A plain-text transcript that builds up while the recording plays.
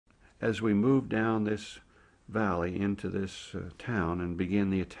as we moved down this valley into this town and begin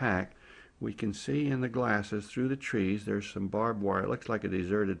the attack, we can see in the glasses through the trees there's some barbed wire. It looks like a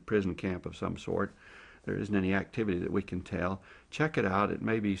deserted prison camp of some sort. There isn't any activity that we can tell. Check it out. It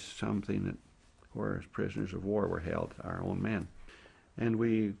may be something that where prisoners of war were held, our own men. And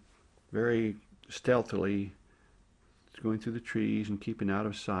we very stealthily, going through the trees and keeping out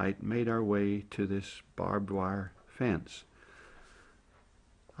of sight, made our way to this barbed wire fence.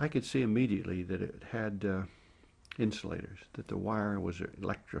 I could see immediately that it had insulators, that the wire was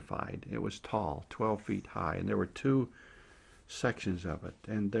electrified. It was tall, 12 feet high, and there were two sections of it,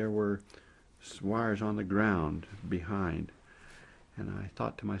 and there were wires on the ground behind. And I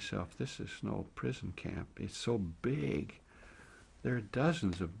thought to myself, this is no prison camp. It's so big. There are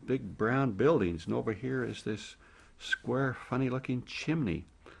dozens of big brown buildings, and over here is this square, funny-looking chimney.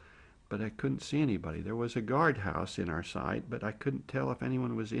 But I couldn't see anybody. There was a guardhouse in our sight, but I couldn't tell if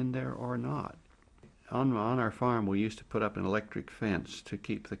anyone was in there or not. On our farm, we used to put up an electric fence to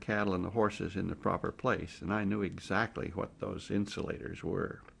keep the cattle and the horses in the proper place, and I knew exactly what those insulators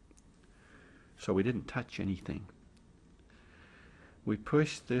were. So we didn't touch anything. We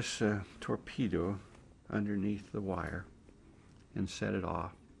pushed this torpedo underneath the wire and set it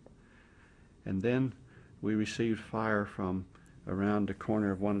off. And then we received fire from around the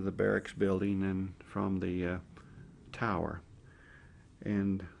corner of one of the barracks building and from the tower.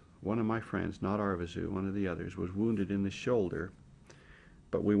 And one of my friends, not Arvizu, one of the others, was wounded in the shoulder.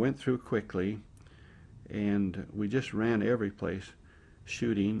 But we went through quickly, and we just ran every place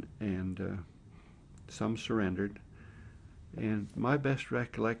shooting, and some surrendered. And my best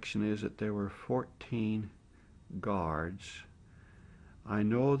recollection is that there were 14 guards. I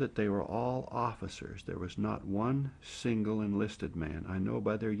know that they were all officers. There was not one single enlisted man. I know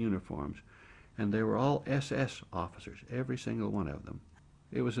by their uniforms. And they were all SS officers, every single one of them.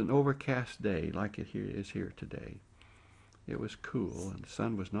 It was an overcast day like it is here today. It was cool and the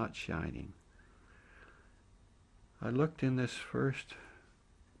sun was not shining. I looked in this first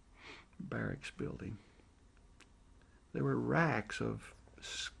barracks building. There were racks of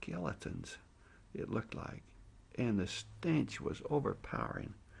skeletons, it looked like, and the stench was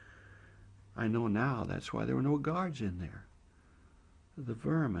overpowering. I know now that's why there were no guards in there. The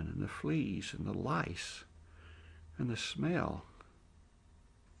vermin and the fleas and the lice and the smell.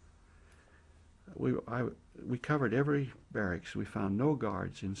 We covered every barracks. We found no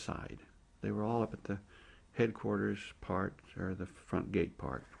guards inside. They were all up at the headquarters part, or the front gate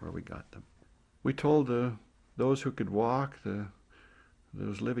part, where we got them. We told those who could walk,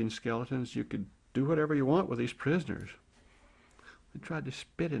 those living skeletons, you could do whatever you want with these prisoners. We tried to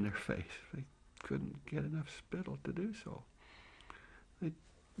spit in their face. They couldn't get enough spittle to do so. A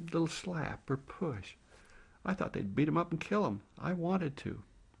little slap or push. I thought they'd beat them up and kill them. I wanted to.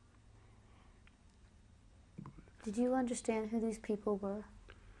 Did you understand who these people were?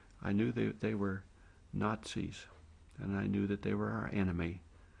 I knew they were Nazis, and I knew that they were our enemy.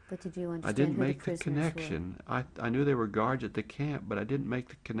 But did you understand I didn't who make the the connection. I knew they were guards at the camp, but I didn't make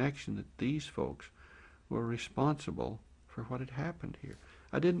the connection that these folks were responsible for what had happened here.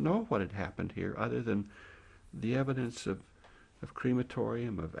 I didn't know what had happened here other than the evidence of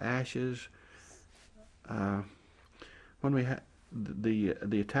crematorium, of ashes. When we had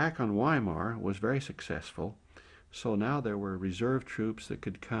the attack on Weimar was very successful, so now there were reserve troops that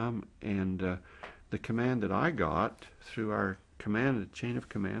could come, and the command that I got through our command, the chain of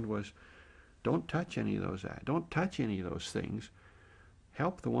command, was don't touch any of those, don't touch any of those things.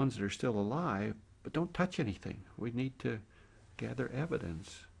 Help the ones that are still alive, but don't touch anything. We need to gather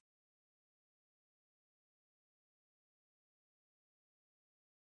evidence.